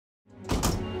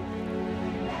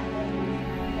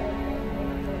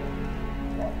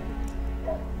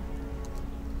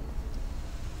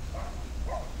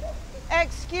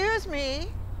Excuse me.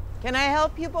 Can I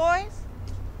help you boys?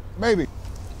 Maybe.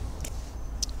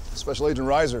 Special Agent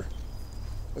Reiser.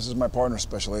 This is my partner,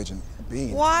 Special Agent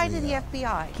Bean. Why did the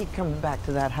FBI keep coming back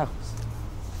to that house?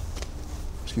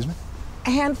 Excuse me?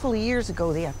 A handful of years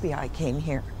ago, the FBI came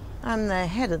here. I'm the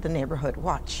head of the neighborhood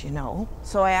watch, you know.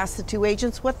 So I asked the two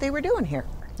agents what they were doing here.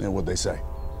 And what'd they say?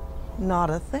 Not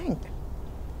a thing.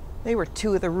 They were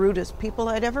two of the rudest people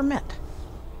I'd ever met.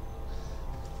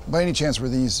 By any chance, were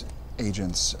these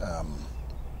agents,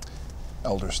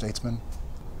 elder statesmen?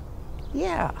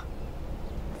 Yeah.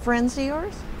 Friends of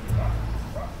yours?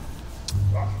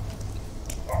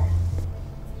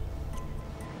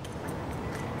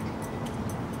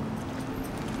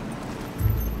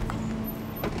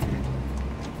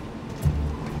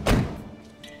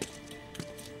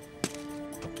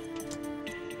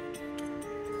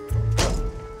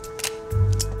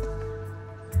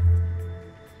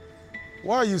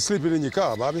 Why are you sleeping in your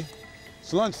car, Bobby?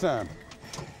 It's lunchtime.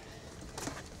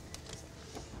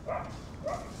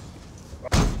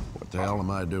 What the hell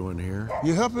am I doing here?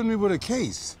 You're helping me with a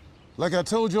case, like I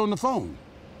told you on the phone.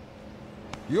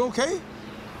 You okay?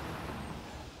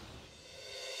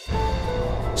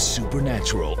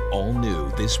 Supernatural, all new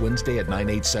this Wednesday at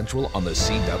 9/8 Central on the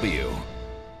CW.